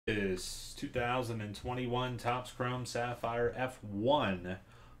is 2021 Topps Chrome Sapphire F1.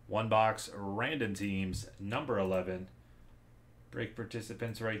 One box random teams, number 11. Break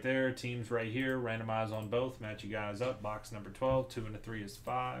participants right there. Teams right here. Randomize on both. Match you guys up. Box number 12. 2 and a 3 is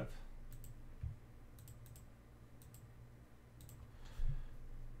 5.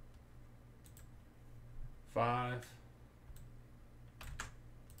 Five.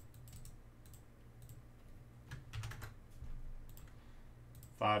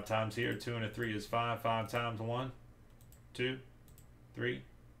 Five times here. 2 and a 3 is 5. 5 times 1, 2, 3.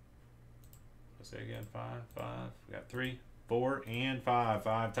 Let's say again. 5, 5. We got 3, 4, and 5.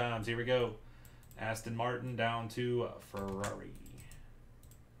 5 times. Here we go. Aston Martin down to Ferrari.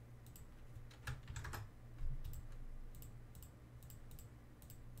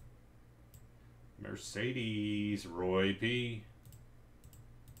 Mercedes, Roy P.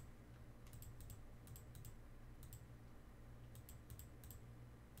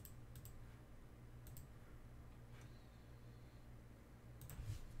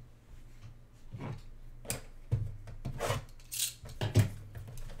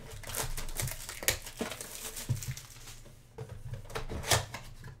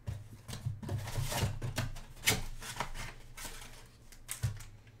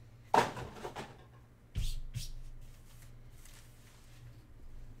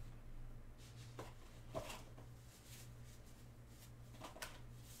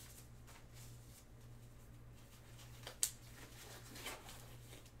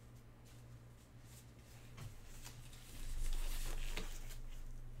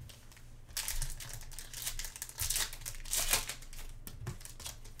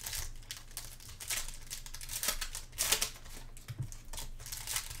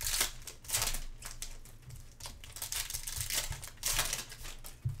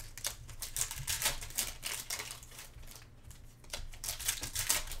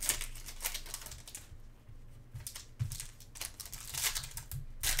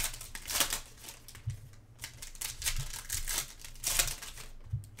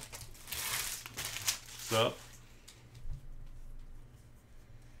 What's up?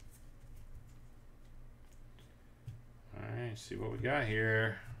 Alright, see what we got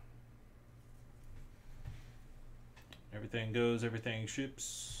here. Everything goes, everything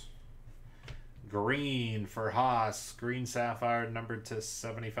ships. Green for Haas. Green Sapphire numbered to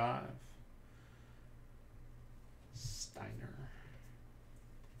 75. Steiner.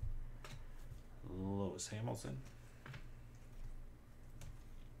 Lewis Hamilton.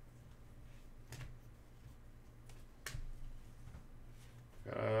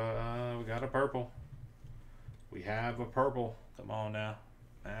 We got a purple. We have a purple. Come on now,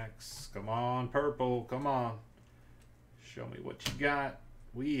 Max. Come on, purple. Come on. Show me what you got.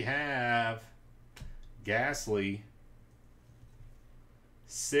 We have Gasly.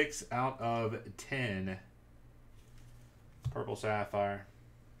 6 out of 10. Purple Sapphire.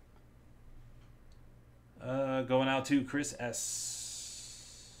 Going out to Chris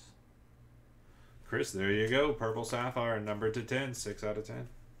S. Chris, there you go. Purple Sapphire, numbered to 10. 6 out of 10.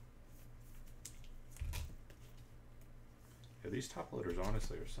 Yeah, these top loaders,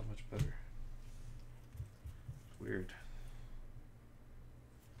 honestly, are so much better. It's weird.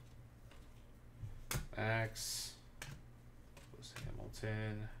 Max. Lewis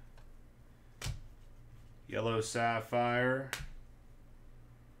Hamilton. Yellow Sapphire.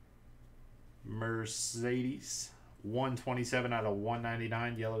 Mercedes. 127 out of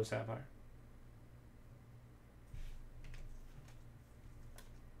 199. Yellow Sapphire.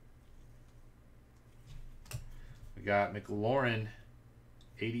 We got McLaurin,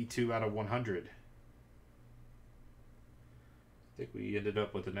 82 out of 100. I think we ended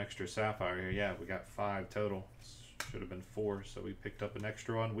up with an extra Sapphire here. Yeah, we got 5 total. Should have been 4, so we picked up an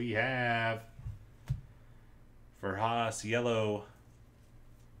extra one. We have, for Haas, yellow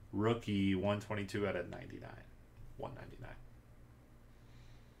rookie, 122 out of 99. 199.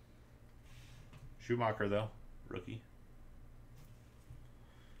 Schumacher, though, rookie.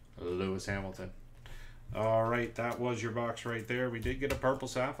 Lewis Hamilton. All right, that was your box right there. We did get a purple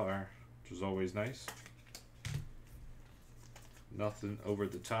Sapphire, which is always nice. Nothing over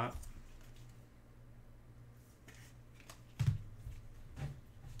the top.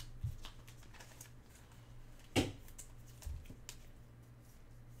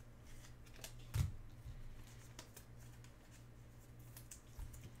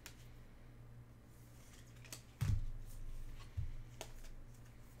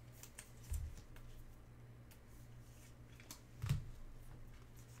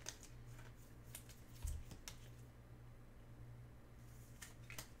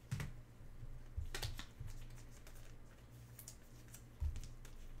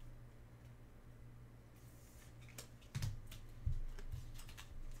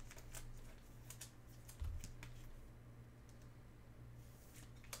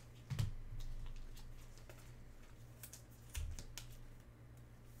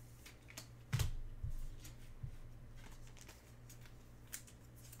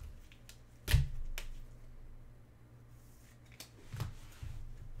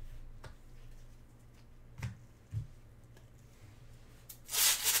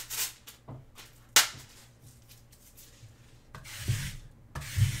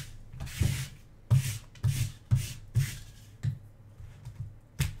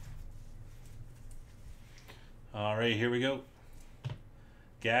 right, here we go.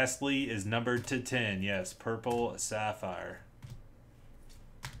 Ghastly is numbered to 10. Yes, purple sapphire.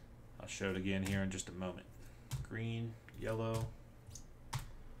 I'll show it again here in just a moment. Green, yellow.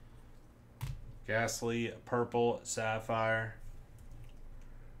 Ghastly, purple, sapphire.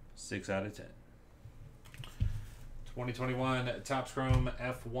 6 out of 10. 2021 Topps Chrome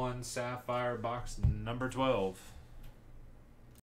F1 Sapphire box number 12.